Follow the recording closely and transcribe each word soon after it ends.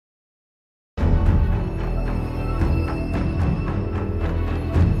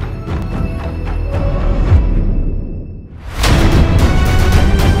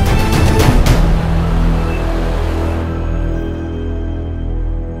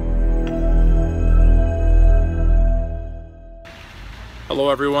Hello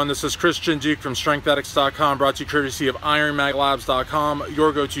everyone, this is Christian Duke from StrengthAddicts.com, brought to you courtesy of IronMagLabs.com,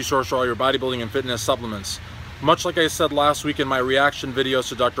 your go-to source for all your bodybuilding and fitness supplements. Much like I said last week in my reaction videos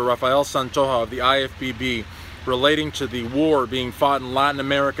to Dr. Rafael Santoja of the IFBB relating to the war being fought in Latin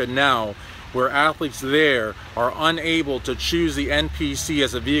America now, where athletes there are unable to choose the NPC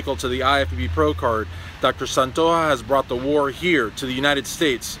as a vehicle to the IFBB Pro card, Dr. Santoja has brought the war here to the United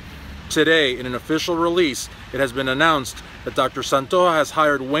States. Today, in an official release, it has been announced that Dr. Santoja has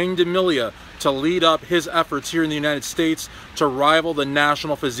hired Wayne DeMilia to lead up his efforts here in the United States to rival the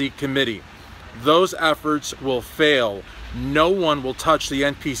National Physique Committee. Those efforts will fail. No one will touch the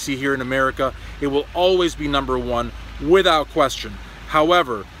NPC here in America. It will always be number one, without question.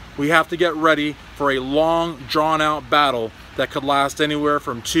 However, we have to get ready for a long, drawn-out battle that could last anywhere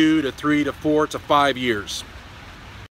from 2 to 3 to 4 to 5 years.